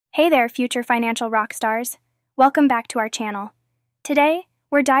Hey there, future financial rock stars. Welcome back to our channel. Today,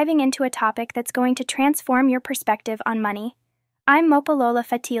 we're diving into a topic that's going to transform your perspective on money. I'm Mopalola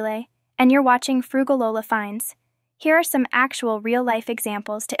Fatile, and you're watching Frugalola Finds. Here are some actual real-life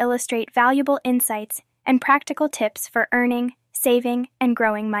examples to illustrate valuable insights and practical tips for earning, saving, and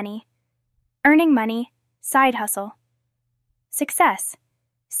growing money. Earning money, side hustle. Success.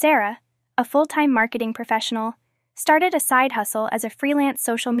 Sarah, a full-time marketing professional, started a side hustle as a freelance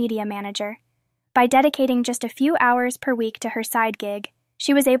social media manager. By dedicating just a few hours per week to her side gig,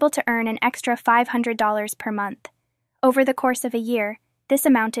 she was able to earn an extra $500 per month. Over the course of a year, this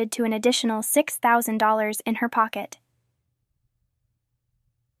amounted to an additional $6,000 in her pocket.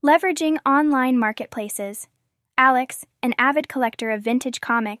 Leveraging online marketplaces. Alex, an avid collector of vintage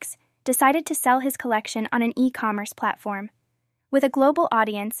comics, decided to sell his collection on an e-commerce platform. With a global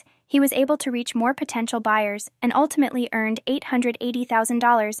audience, he was able to reach more potential buyers and ultimately earned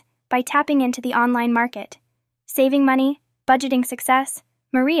 $880,000 by tapping into the online market. Saving money, budgeting success.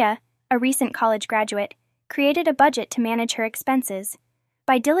 Maria, a recent college graduate, created a budget to manage her expenses.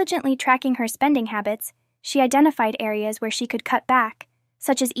 By diligently tracking her spending habits, she identified areas where she could cut back,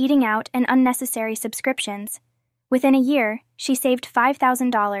 such as eating out and unnecessary subscriptions. Within a year, she saved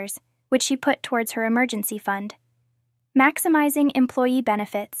 $5,000, which she put towards her emergency fund. Maximizing employee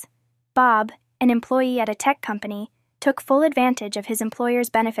benefits. Bob, an employee at a tech company, took full advantage of his employer's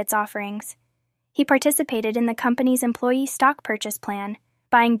benefits offerings. He participated in the company's employee stock purchase plan,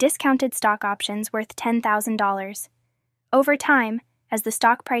 buying discounted stock options worth $10,000. Over time, as the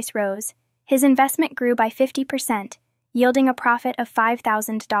stock price rose, his investment grew by 50%, yielding a profit of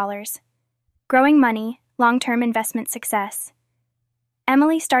 $5,000. Growing money, long-term investment success.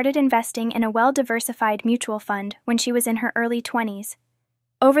 Emily started investing in a well-diversified mutual fund when she was in her early 20s.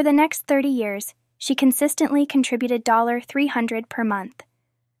 Over the next 30 years, she consistently contributed $300 per month.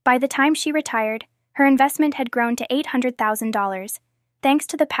 By the time she retired, her investment had grown to $800,000, thanks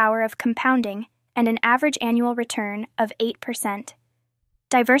to the power of compounding and an average annual return of 8%.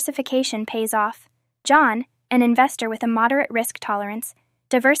 Diversification pays off. John, an investor with a moderate risk tolerance,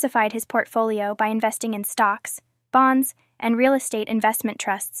 diversified his portfolio by investing in stocks, bonds, and real estate investment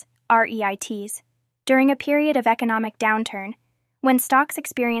trusts, REITs. During a period of economic downturn, when stocks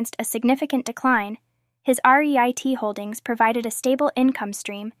experienced a significant decline, his REIT holdings provided a stable income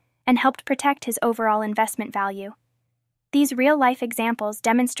stream and helped protect his overall investment value. These real-life examples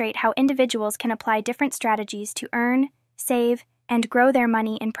demonstrate how individuals can apply different strategies to earn, save, and grow their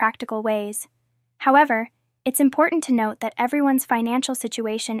money in practical ways. However, it's important to note that everyone's financial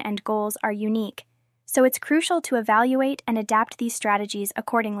situation and goals are unique, so it's crucial to evaluate and adapt these strategies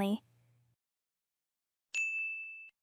accordingly.